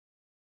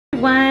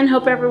everyone.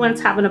 Hope everyone's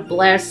having a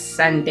blessed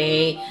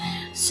Sunday.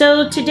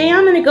 So today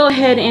I'm going to go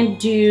ahead and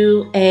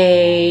do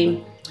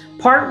a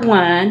part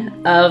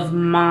one of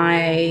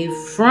my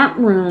front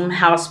room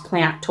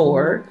houseplant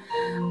tour.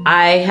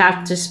 I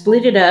have to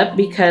split it up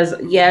because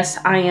yes,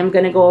 I am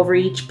going to go over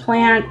each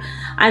plant.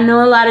 I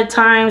know a lot of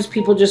times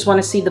people just want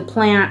to see the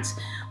plants,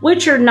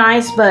 which are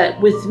nice, but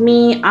with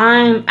me,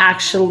 I'm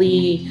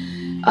actually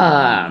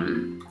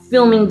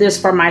filming this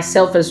for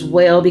myself as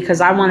well because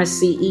I want to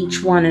see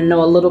each one and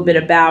know a little bit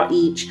about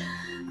each.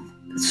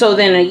 So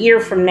then a year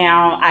from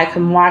now, I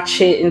can watch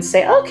it and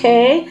say,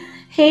 okay,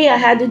 hey, I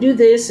had to do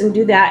this and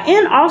do that.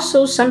 And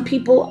also some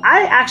people,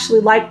 I actually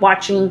like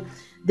watching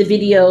the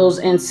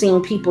videos and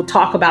seeing people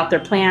talk about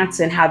their plants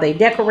and how they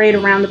decorate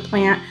around the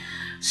plant.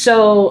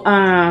 So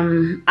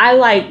I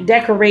like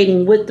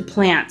decorating with the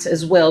plants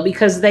as well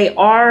because they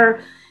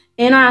are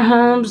in our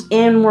homes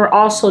and we're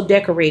also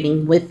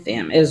decorating with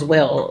them as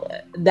well.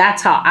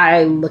 That's how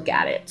I look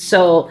at it.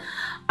 So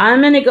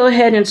I'm going to go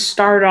ahead and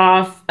start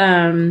off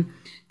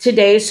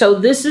today. So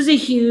this is a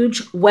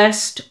huge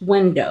west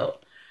window.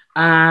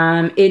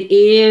 It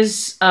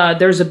is,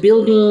 there's a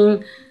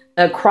building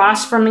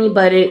across from me,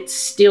 but it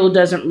still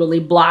doesn't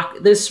really block.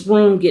 This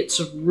room gets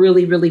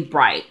really, really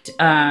bright.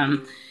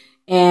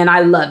 And I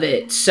love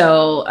it.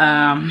 So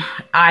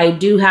I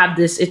do have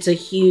this, it's a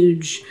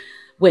huge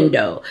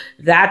window.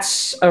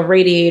 That's a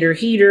radiator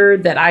heater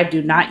that I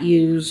do not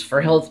use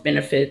for health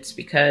benefits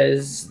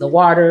because the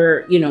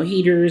water,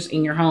 heaters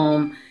in your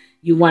home,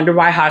 you wonder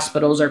why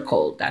hospitals are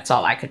cold. That's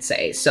all I could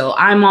say. So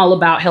I'm all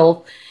about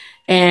health.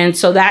 And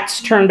so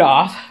that's turned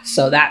off.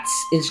 So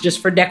it's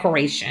just for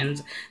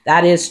decorations.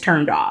 That is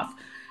turned off.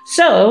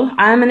 So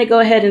I'm going to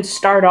go ahead and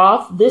start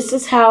off. This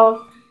is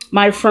how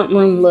my front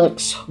room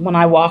looks when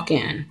I walk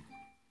in.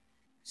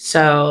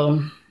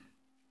 So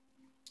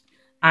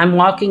I'm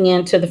walking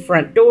into the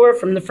front door.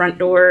 From the front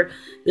door,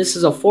 this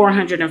is a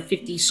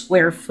 450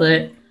 square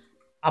foot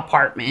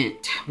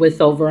apartment with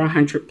over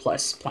 100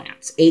 plus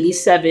plants,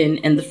 87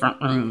 in the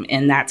front room,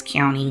 and that's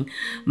counting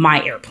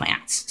my air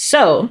plants.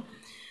 So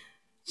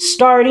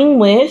starting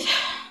with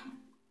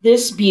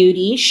this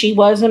beauty, she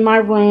was in my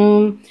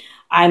room.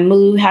 I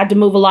had to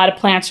move a lot of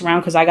plants around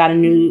because I got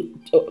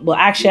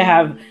I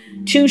have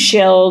two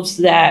shelves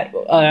that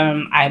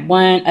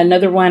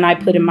another one I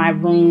put in my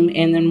room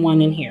and then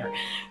one in here.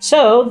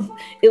 So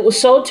it was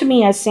sold to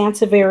me as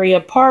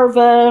Sansevieria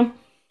parva.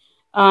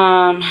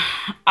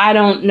 I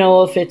don't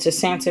know if it's a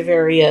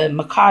Sansevieria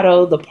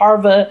Mikado. The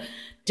parva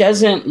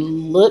doesn't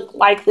look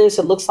like this.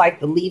 It looks like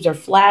the leaves are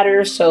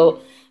flatter. So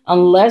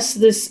unless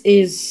this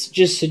is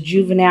just a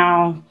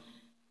juvenile,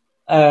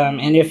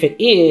 and if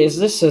it is,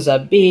 this is a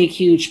big,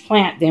 huge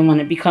plant then when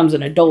it becomes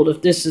an adult,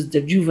 if this is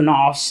the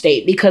juvenile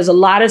state, because a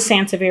lot of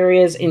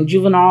Sansevierias in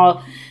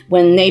juvenile,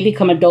 when they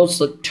become adults,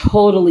 look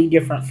totally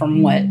different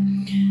from what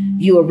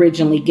you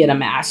originally get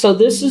them as. So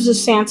this is a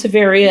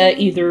Sansevieria,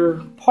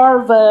 either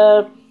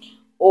parva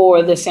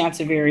or the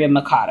Sansevieria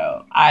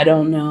Mikado. I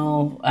don't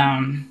know.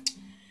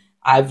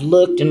 I've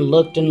looked and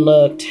looked and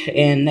looked,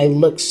 and they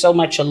look so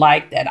much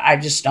alike that I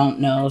just don't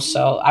know.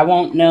 So I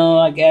won't know,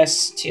 I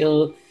guess,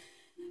 till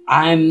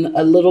I'm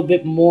a little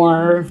bit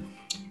more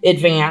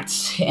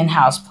advanced in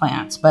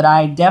houseplants. But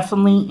I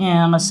definitely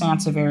am a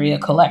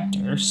Sansevieria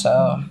collector.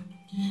 So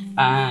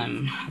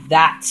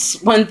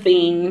that's one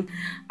thing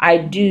I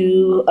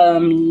do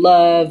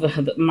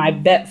love.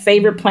 My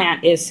favorite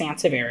plant is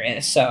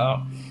Sansevieria.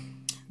 So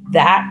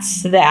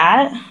that's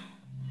that.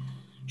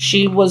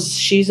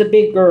 She's a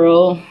big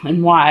girl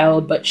and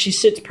wild, but she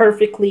sits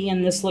perfectly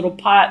in this little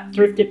pot,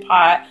 thrifted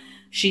pot.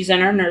 She's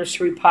in her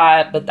nursery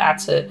pot, but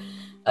that's a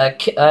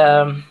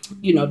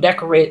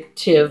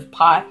decorative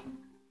pot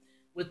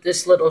with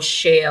this little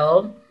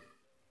shell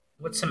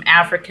with some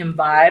African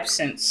vibes,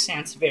 since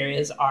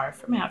Sansevierias are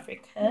from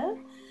Africa.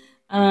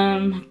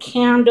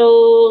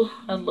 Candle,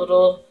 a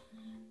little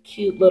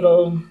cute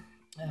little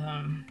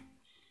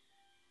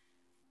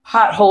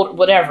pot holder,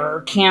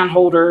 whatever, can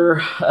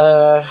holder.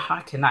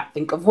 I cannot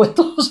think of what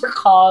those are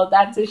called.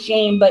 That's a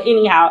shame. But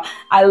anyhow,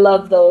 I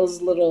love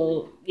those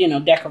little,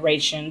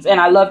 decorations. And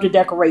I love to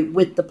decorate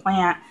with the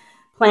plant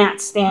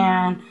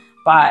stand,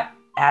 but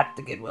at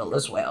the Goodwill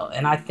as well.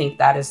 And I think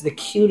that is the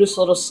cutest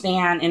little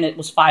stand, and it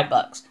was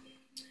 $5.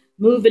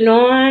 Moving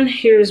on,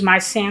 here's my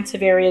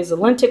Sansevieria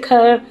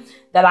Zelentica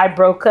that I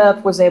broke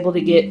up, was able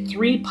to get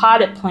 3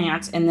 potted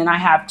plants, and then I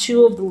have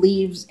 2 of the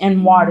leaves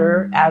in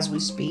water as we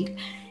speak.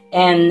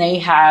 And they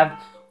have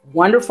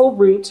wonderful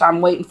roots.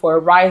 I'm waiting for a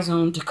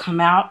rhizome to come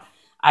out.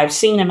 I've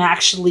seen them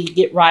actually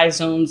get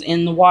rhizomes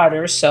in the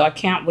water, so I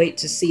can't wait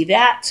to see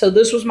that. So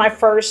this was my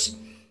first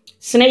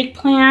snake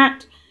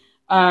plant.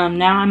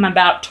 Now I'm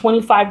about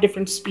 25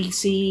 different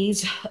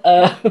species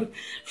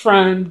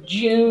from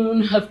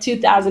June of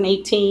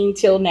 2018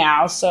 till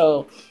now.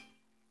 So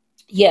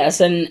yes,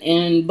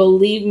 and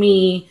believe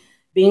me,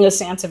 being a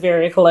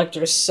Sansevieria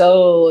collector is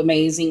so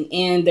amazing,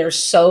 and there's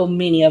so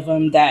many of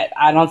them that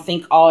I don't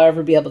think I'll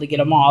ever be able to get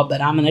them all,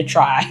 but I'm going to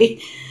try.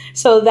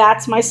 So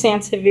that's my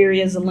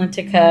Sansevieria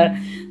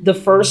Zelentica, the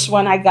first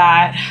one I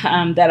got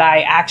that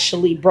I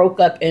actually broke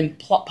up and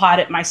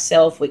potted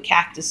myself with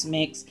cactus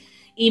mix,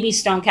 EB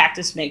Stone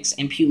cactus mix,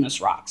 and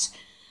pumice rocks.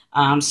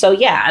 So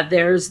yeah,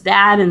 there's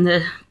that, and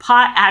the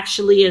pot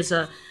actually is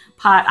a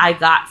pot I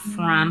got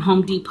from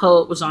Home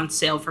Depot. It was on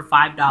sale for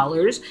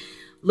 $5.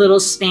 Little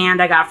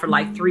stand I got for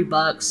like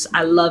 $3.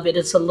 I love it.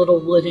 It's a little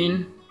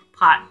wooden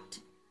pot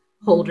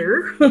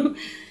holder.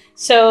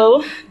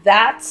 So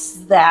that's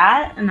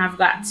that, and I've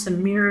got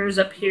some mirrors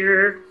up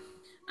here.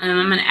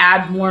 I'm going to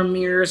add more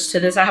mirrors to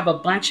this. I have a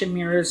bunch of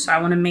mirrors, so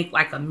I want to make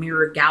like a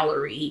mirror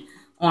gallery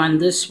on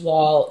this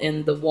wall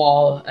and the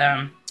wall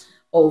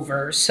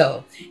over.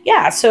 So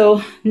yeah,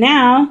 so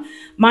now,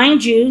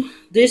 mind you,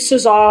 this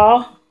is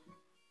all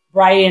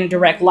bright and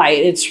direct light.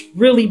 It's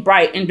really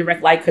bright and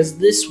direct light because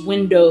this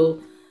window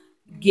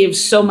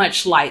gives so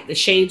much light. The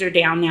shades are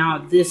down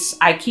now.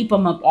 I keep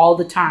them up all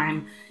the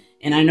time.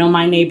 And I know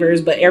my neighbors,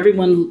 but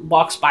everyone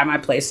walks by my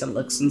place and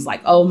looks and is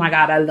like, oh my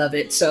God, I love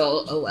it.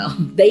 So, oh well,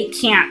 they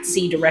can't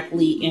see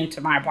directly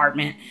into my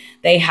apartment.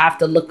 They have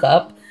to look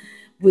up,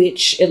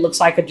 which it looks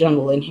like a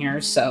jungle in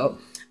here. So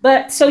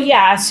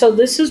yeah, so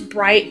this is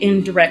bright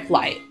and direct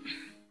light.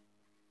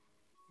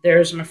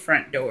 There's my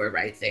front door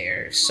right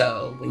there.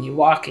 So when you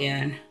walk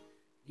in,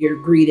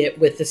 you're greeted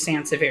with the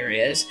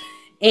Sansevierias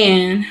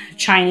and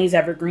Chinese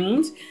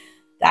evergreens.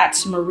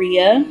 That's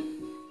Maria.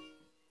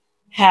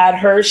 Had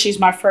her, she's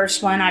my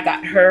first one. I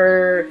got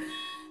her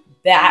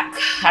back,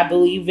 I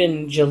believe,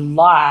 in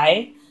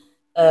July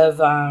of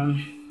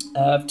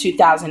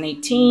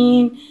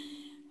 2018.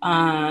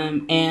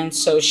 And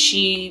so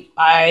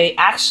I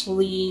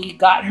actually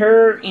got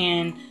her,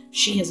 and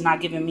she has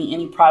not given me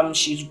any problems.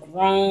 She's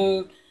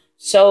grown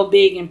so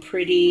big and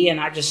pretty,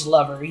 and I just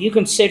love her. You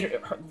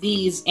consider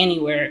these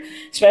anywhere,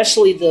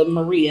 especially the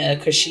Maria,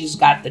 because she's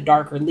got the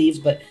darker leaves,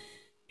 but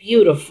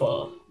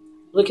beautiful.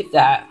 Look at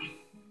that.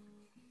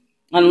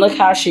 And look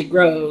how she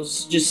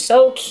grows. Just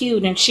so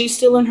cute. And she's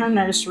still in her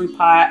nursery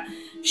pot.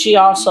 She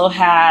also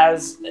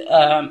has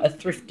a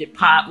thrifted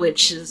pot,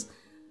 which is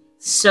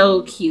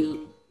so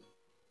cute.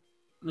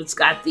 It's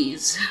got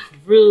these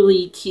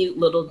really cute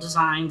little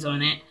designs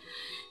on it.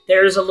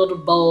 There's a little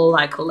bowl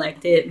I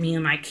collected, me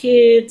and my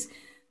kids.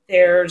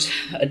 There's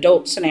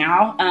adults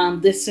now.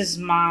 This is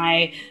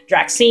my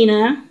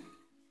Draxina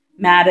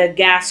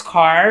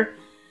Madagascar.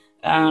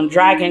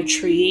 Dragon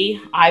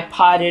tree. I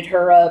potted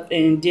her up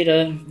and did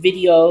a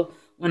video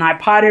when I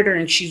potted her,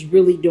 and she's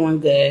really doing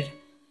good.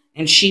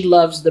 And she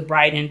loves the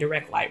bright and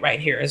direct light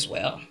right here as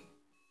well.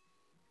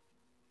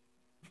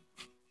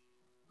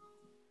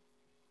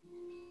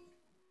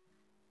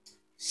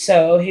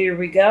 So here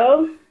we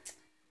go.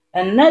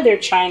 Another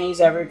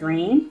Chinese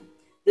evergreen.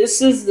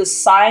 This is the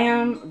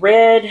Siam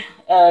red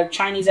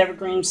Chinese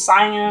evergreen,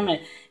 Siam and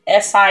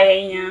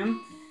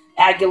SIAM.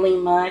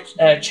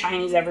 Agulema,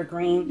 Chinese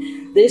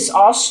evergreen. This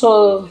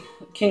also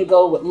can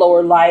go with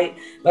lower light,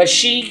 but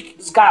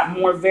she's got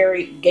more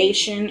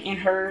variegation in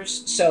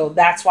hers, so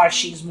that's why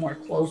she's more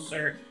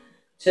closer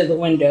to the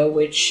window,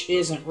 which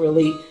isn't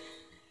really,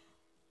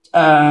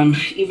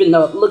 even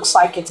though it looks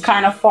like it's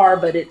kind of far,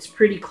 but it's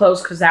pretty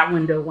close because that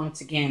window,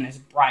 once again, is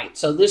bright.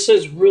 So this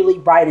is really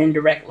bright and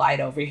direct light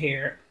over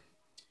here.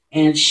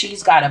 And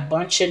she's got a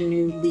bunch of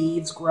new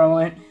leaves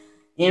growing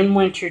in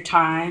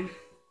wintertime.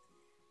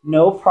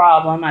 No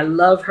problem. I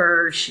love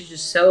her. She's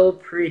just so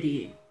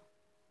pretty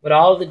with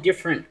all the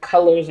different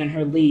colors in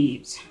her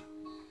leaves.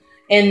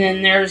 And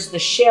then there's the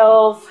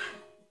shelf.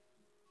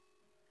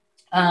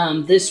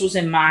 This was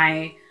in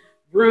my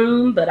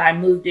room, but I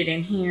moved it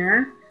in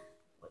here.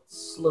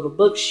 It's a little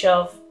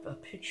bookshelf, a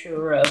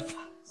picture of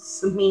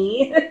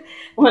me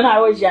when I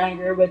was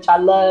younger, which I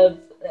love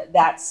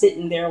that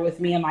sitting there with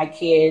me and my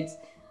kids.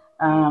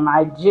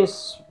 I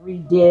just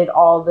redid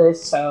all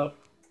this, so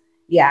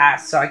yeah,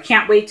 so I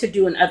can't wait to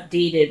do an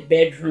updated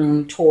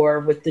bedroom tour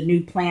with the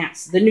new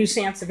plants, the new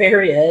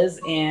Sansevierias,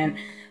 and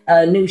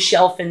a new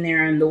shelf in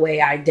there, and the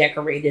way I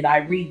decorated.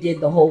 I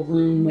redid the whole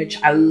room,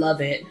 which I love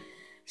it.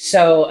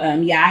 So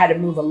yeah, I had to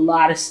move a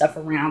lot of stuff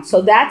around.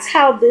 So that's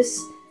how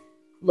this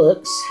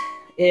looks.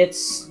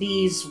 It's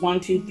these 1,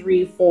 2,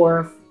 3,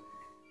 4,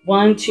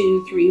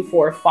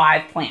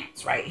 5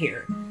 plants right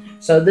here.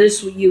 So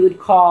this you would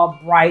call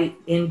bright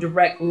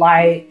indirect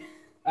light.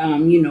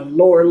 You know,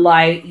 lower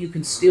light, you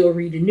can still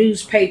read a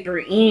newspaper,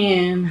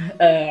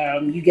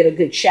 and you get a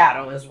good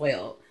shadow as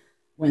well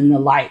when the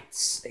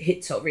lights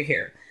hits over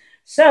here.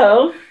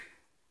 So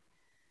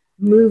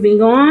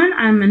moving on,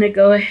 I'm going to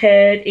go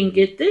ahead and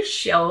get this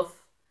shelf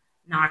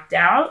knocked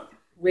out,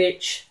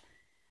 which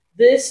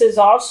this is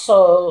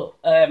also,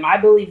 I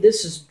believe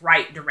this is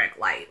bright direct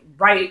light,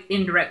 bright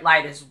indirect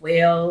light as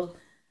well.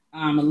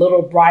 A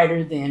little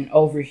brighter than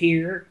over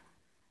here,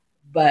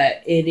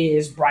 but it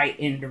is bright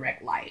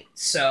indirect light.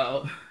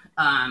 So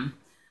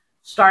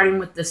starting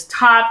with this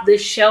top,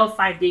 this shelf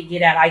I did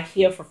get at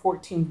IKEA for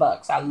 14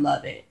 bucks. I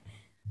love it.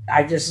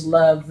 I just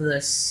love the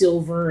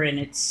silver, and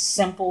it's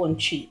simple and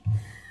cheap.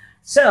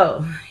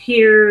 So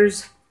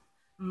here's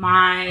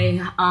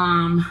my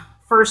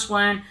first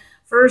one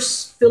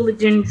first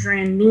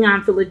philodendron,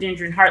 neon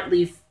philodendron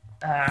heartleaf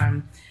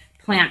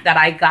plant that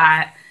I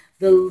got.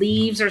 The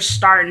leaves are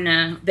starting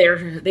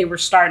to, they were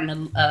starting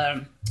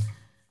to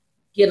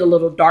get a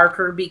little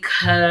darker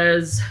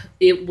because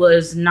it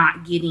was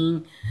not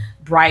getting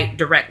bright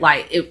direct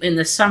light. In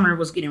the summer, it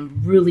was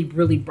getting really,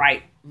 really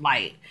bright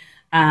light.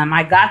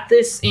 I got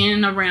this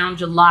in around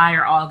July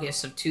or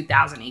August of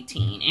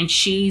 2018, and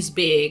she's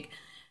big.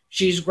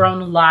 She's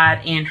grown a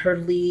lot, and her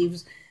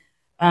leaves,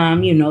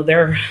 you know,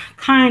 they're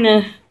kind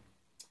of,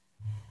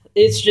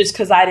 it's just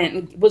because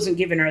I wasn't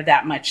giving her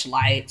that much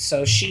light.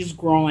 So she's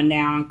growing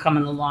now and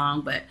coming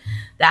along, but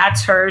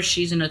that's her.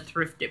 She's in a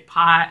thrifted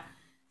pot.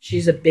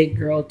 She's a big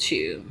girl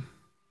too.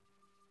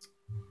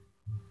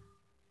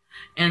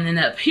 And then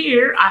up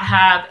here, I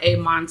have a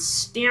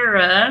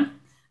Monstera,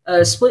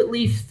 a split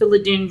leaf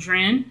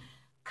philodendron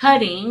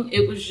cutting.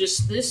 It was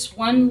just this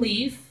one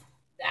leaf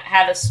that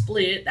had a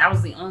split. That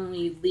was the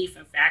only leaf,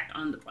 in fact,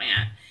 on the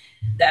plant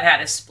that had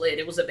a split.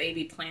 It was a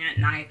baby plant,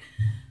 and I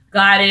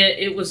got it.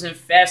 It was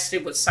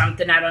infested with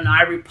something. I don't know.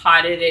 I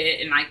repotted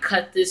it, and I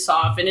cut this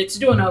off, and it's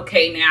doing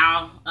okay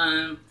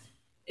now.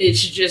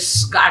 It's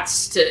just got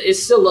to,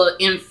 it's still an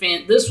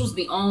infant. This was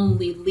the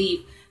only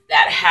leaf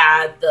that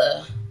had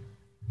the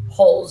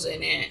holes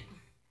in it.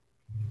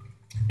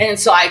 And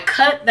so I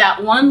cut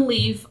that one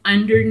leaf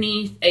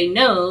underneath a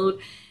node,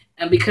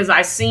 and because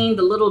I seen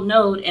the little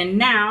node, and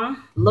now,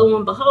 lo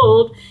and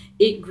behold,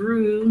 it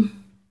grew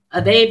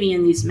a baby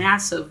in these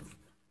massive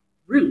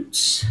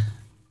roots.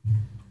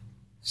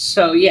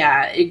 So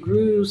yeah, it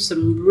grew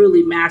some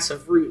really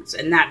massive roots,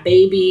 and that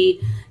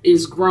baby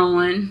is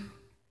growing,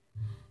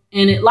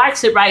 and it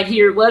likes it right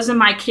here. It was in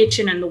my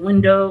kitchen in the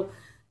window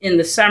in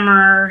the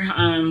summer.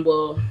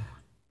 Well,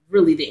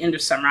 really the end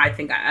of summer. I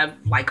think I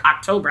like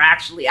October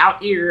actually.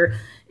 Out here,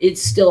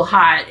 it's still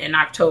hot in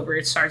October.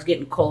 It starts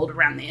getting cold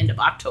around the end of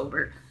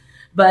October.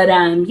 But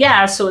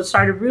yeah, so it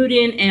started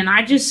rooting, and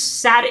I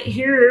just sat it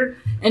here,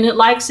 and it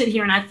likes it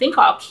here, and I think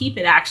I'll keep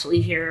it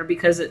actually here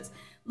because it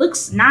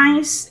looks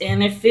nice.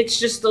 And if it's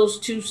just those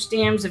two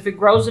stems, if it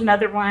grows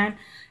another one,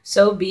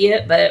 so be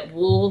it. But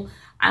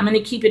I'm going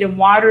to keep it in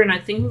water, and I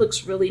think it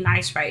looks really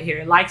nice right here.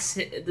 It likes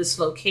this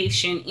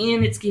location,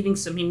 and it's giving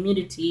some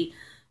humidity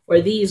for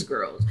these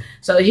girls.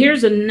 So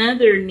here's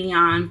another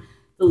neon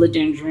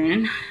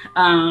philodendron.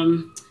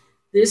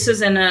 This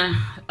is in a,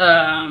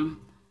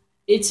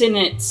 it's in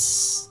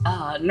its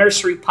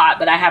nursery pot,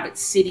 but I have it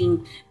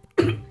sitting,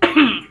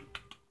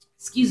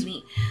 excuse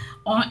me,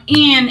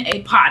 in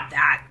a pot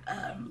that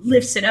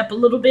lifts it up a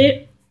little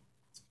bit.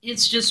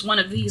 It's just one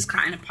of these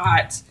kind of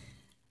pots,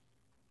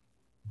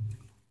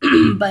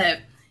 but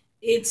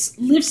it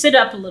lifts it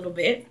up a little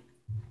bit,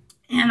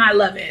 and I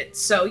love it.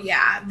 So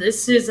yeah,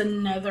 this is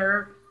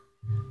another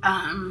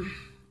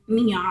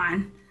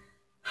neon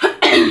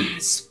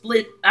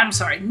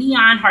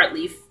neon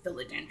heartleaf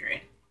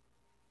philodendron.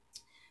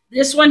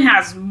 This one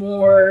has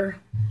more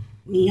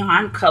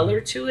neon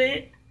color to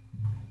it,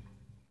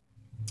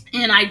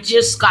 and I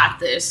just got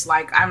this,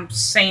 like I'm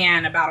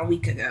saying, about a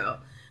week ago.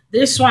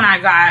 This one I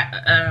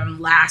got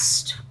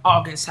last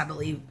August, I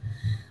believe,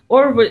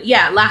 or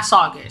yeah, last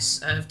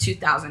August of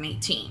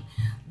 2018.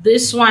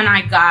 This one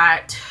I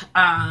got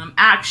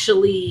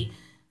actually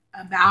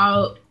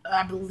about,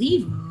 I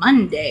believe,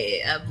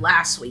 Monday of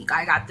last week.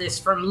 I got this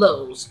from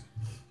Lowe's.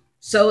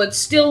 So it's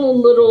still a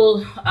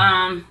little,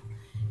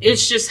 it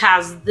just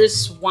has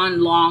this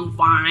one long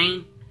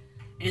vine,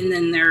 and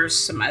then there's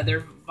some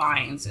other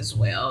vines as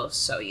well.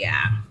 So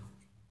yeah.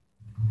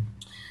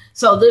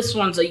 So this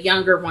one's a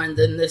younger one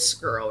than this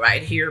girl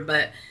right here.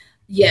 But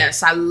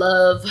yes, I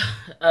love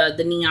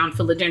the neon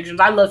philodendrons.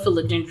 I love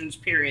philodendrons,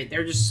 period.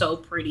 They're just so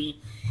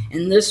pretty.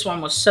 And this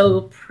one was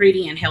so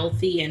pretty and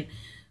healthy and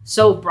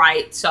so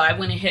bright. So I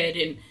went ahead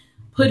and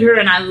put her,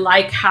 and I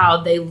like how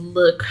they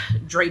look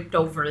draped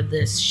over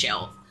this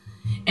shelf.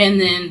 And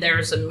then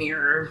there's a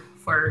mirror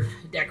for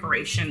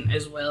decoration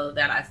as well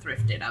that I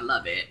thrifted. I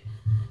love it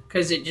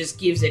because it just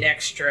gives it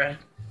extra.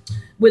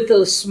 With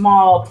a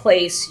small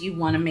place, you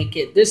want to make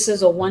it. This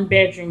is a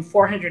 1-bedroom,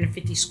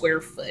 450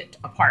 square foot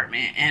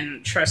apartment.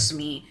 And trust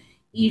me,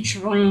 each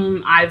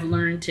room I've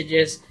learned to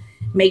just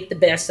make the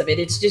best of it.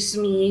 It's just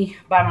me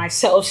by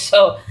myself,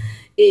 so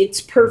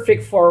it's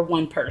perfect for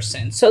one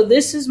person. So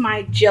this is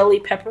my jelly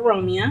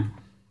peperonia.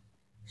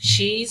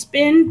 She's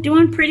been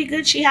doing pretty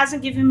good. She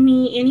hasn't given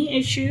me any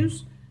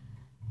issues.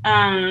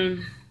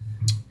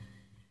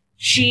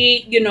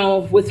 She, you know,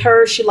 with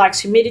her, she likes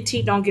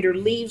humidity. Don't get her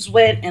leaves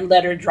wet and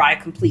let her dry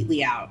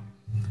completely out.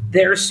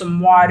 There's some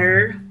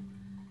water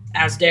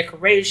as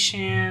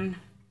decoration,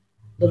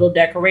 little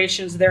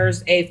decorations.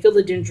 There's a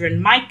philodendron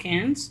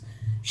micans.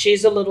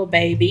 She's a little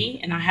baby,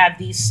 and I have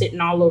these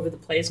sitting all over the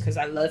place because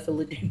I love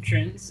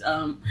philodendrons,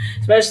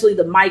 especially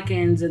the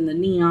micans and the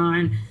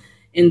neon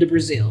in the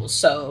Brazil.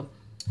 So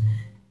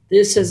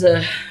this is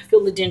a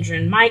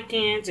philodendron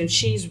micans, and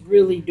she's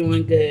really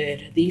doing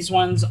good. These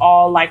ones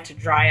all like to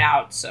dry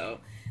out. So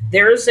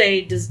there's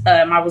a,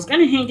 I was going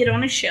to hang it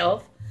on a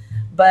shelf,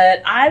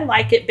 but I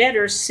like it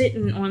better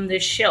sitting on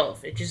this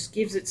shelf. It just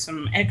gives it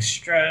some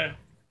extra,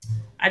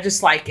 I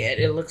just like it.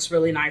 It looks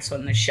really nice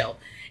on the shelf.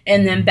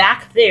 And then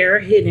back there,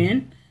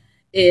 hidden,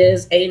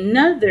 is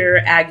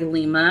another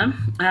Agulema.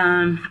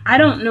 I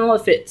don't know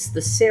if it's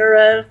the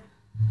Sarah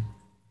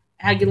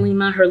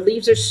Agulema. Her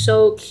leaves are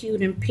so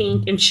cute and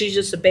pink, and she's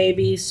just a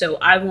baby, so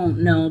I won't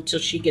know till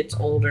she gets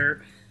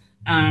older.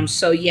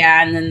 So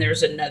yeah, and then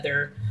there's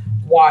another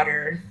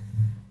water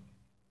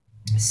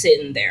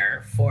sitting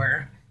there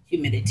for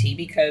humidity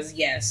because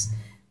yes,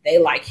 they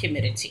like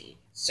humidity.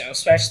 So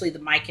especially the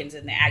Micans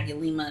and the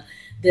Agulema,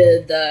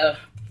 the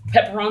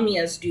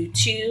peperomias do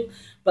too,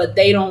 but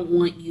they don't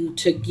want you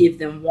to give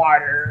them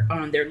water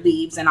on their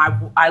leaves, and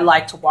I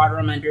like to water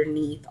them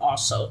underneath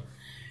also.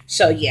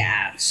 So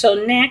yeah, so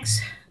the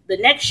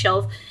next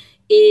shelf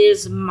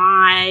is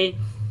my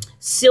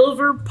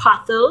silver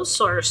pothos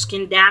or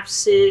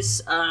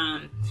Scindapsus.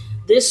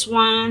 This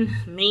one,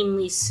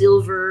 mainly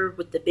silver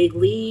with the big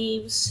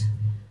leaves.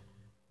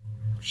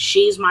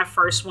 She's my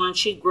first one.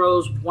 She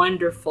grows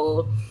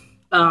wonderful.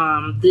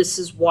 This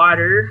is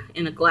water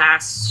in a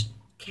glass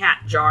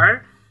cat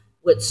jar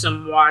with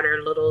some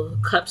water, little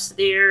cups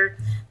there.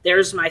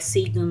 There's my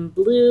Seagun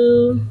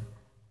Blue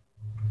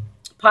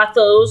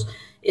pothos.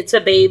 It's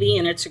a baby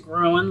and it's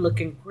growing,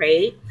 looking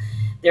great.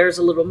 There's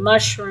a little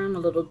mushroom, a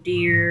little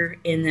deer,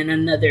 and then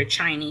another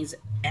Chinese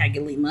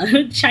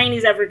Agulema,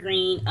 Chinese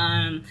evergreen,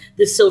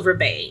 the Silver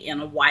Bay in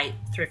a white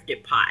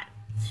thrifted pot.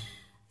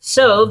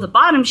 So the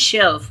bottom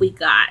shelf, we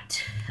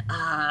got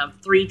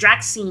 3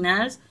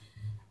 Dracaenas,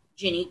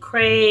 Jenny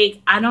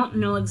Craig. I don't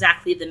know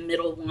exactly the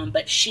middle one,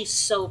 but she's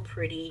so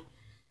pretty.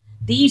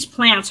 These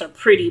plants are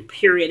pretty,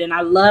 period, and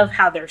I love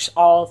how there's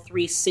all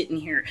 3 sitting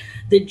here.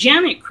 The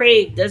Janet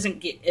Craig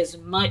doesn't get as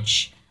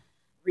much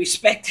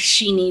respect as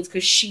she needs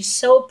because she's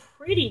so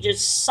pretty,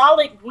 just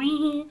solid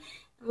green.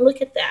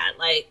 Look at that,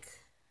 like,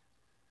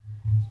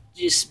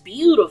 just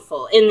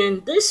beautiful. And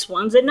then this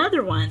one's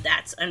another one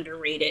that's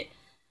underrated.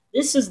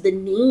 This is the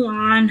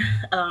Neon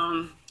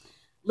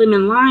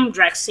Lemon Lime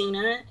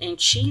Dracaena,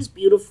 and she's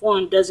beautiful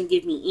and doesn't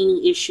give me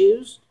any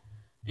issues.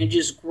 It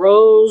just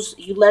grows.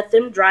 You let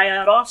them dry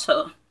out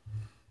also.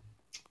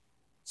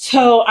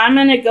 So I'm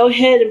going to go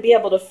ahead and be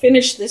able to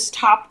finish this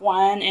top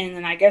one, and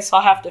then I guess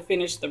I'll have to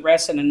finish the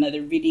rest in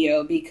another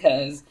video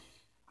because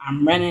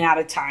I'm running out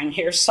of time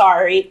here.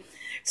 Sorry.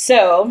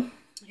 So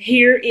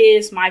here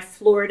is my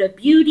Florida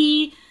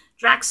Beauty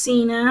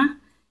Dracaena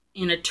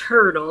in a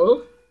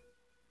turtle.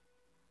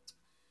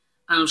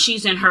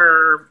 She's in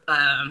her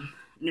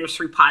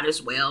nursery pot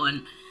as well,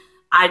 and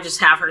I just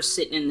have her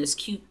sitting in this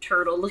cute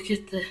turtle. Look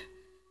at the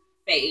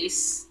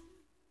face.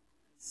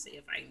 Let's see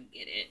if I can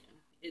get it.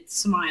 It's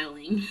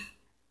smiling.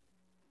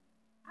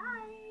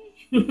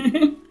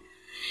 Hi.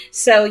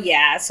 So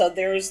yeah, so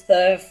there's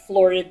the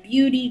Florida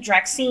Beauty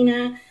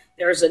Dracaena.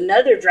 There's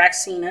another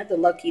Dracaena, the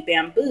Lucky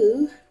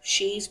Bamboo.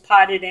 She's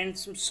potted in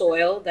some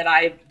soil that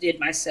I did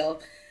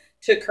myself.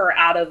 Took her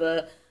out of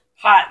a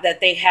pot that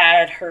they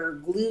had her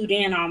glued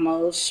in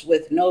almost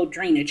with no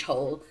drainage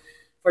hole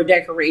for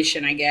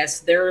decoration, I guess.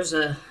 There's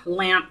a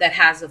lamp that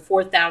has a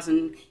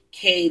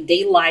 4000K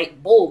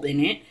daylight bulb in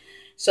it.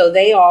 So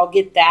they all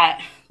get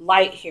that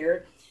light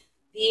here.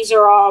 These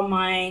are all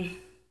my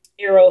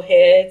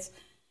arrowheads.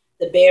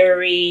 The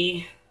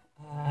berry,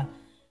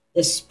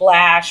 the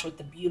splash with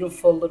the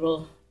beautiful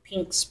little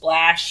pink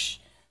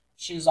splash.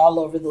 She's all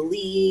over the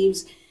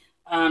leaves.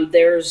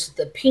 There's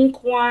the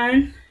pink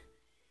one,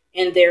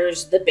 and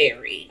there's the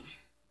berry.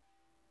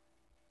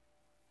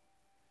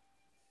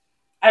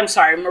 I'm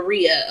sorry,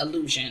 Maria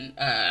Illusion.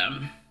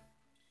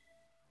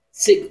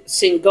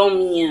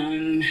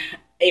 Syngonium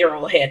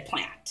arrowhead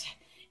plant.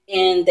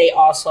 And they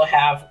also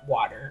have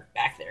water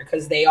back there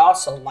because they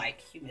also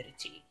like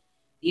humidity.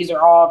 These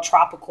are all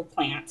tropical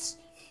plants.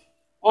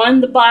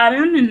 On the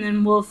bottom, and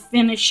then we'll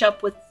finish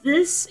up with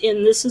this.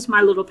 And this is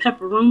my little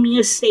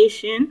peperomia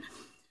station.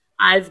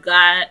 I've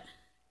got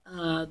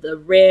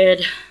the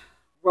red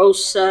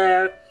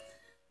Rosso,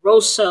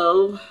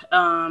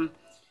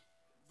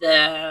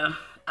 the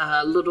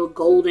little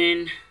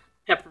golden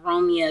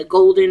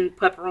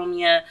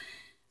peperomia,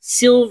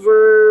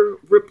 silver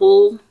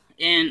ripple,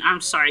 and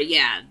I'm sorry,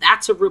 yeah,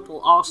 that's a ripple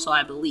also,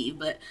 I believe,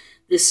 but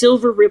the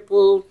silver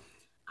ripple,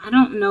 I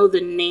don't know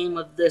the name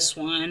of this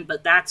one,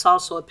 but that's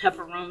also a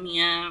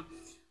peperomia.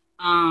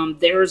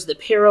 There's the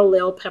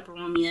parallel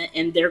peperomia,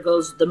 and there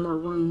goes the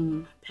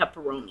maroon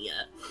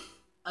peperomia.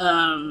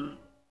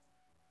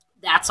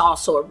 That's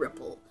also a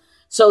ripple.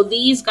 So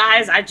these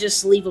guys, I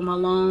just leave them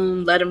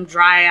alone, let them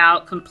dry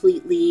out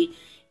completely,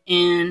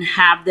 and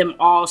have them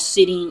all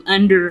sitting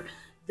under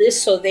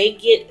this so they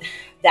get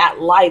that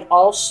light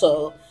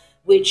also,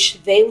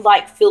 which they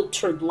like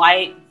filtered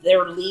light.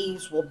 Their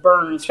leaves will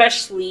burn,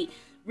 especially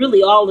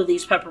really all of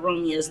these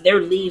peperomias, their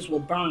leaves will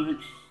burn.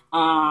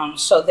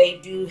 So they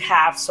do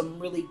have some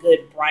really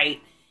good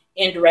bright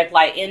indirect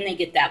light, and they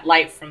get that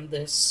light from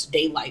this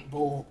daylight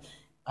bulb.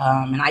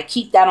 And I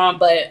keep that on,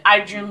 but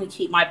I generally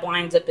keep my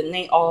blinds up and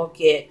they all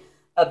get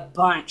a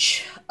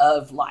bunch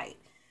of light.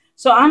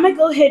 So I'm going to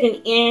go ahead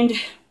and end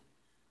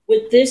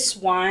with this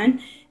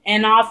one,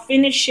 and I'll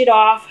finish it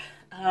off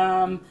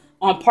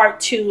on part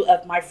 2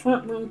 of my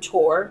front room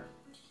tour,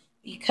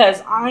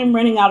 because I'm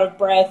running out of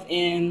breath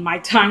and my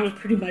time is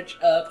pretty much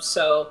up.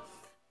 So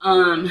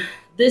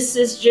this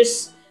is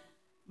just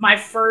my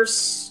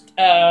first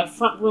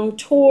front room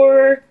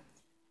tour,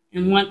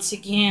 and once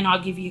again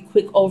I'll give you a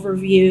quick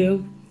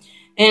overview,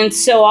 and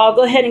so I'll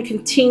go ahead and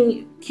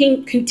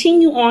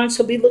continue on.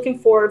 So be looking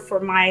forward for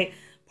my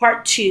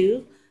part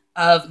 2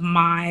 of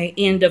my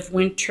end of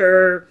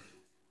winter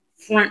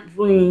front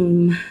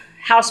room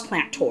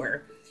houseplant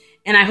tour.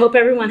 And I hope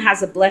everyone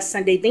has a blessed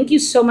Sunday. Thank you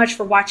so much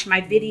for watching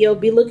my video.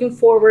 Be looking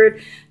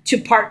forward to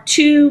part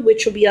 2,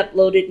 which will be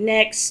uploaded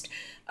next.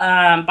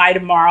 By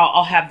tomorrow,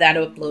 I'll have that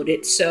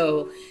uploaded.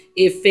 So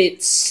if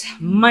it's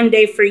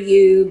Monday for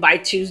you, by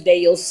Tuesday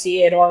you'll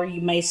see it, or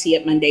you may see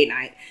it Monday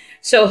night.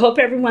 So hope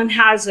everyone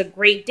has a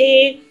great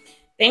day.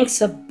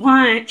 Thanks a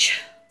bunch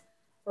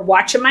for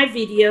watching my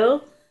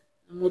video.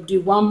 And we'll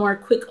do one more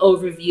quick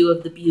overview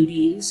of the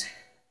beauties.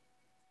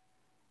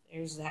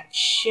 There's that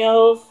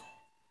shelf.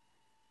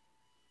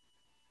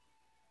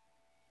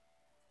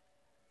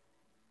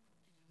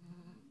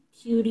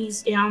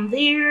 Cuties down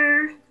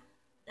there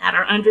that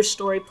are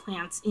understory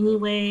plants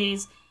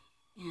anyways.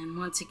 And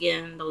once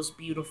again, those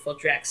beautiful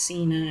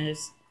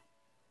Dracaenas.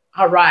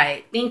 All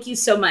right. Thank you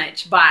so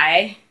much.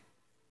 Bye.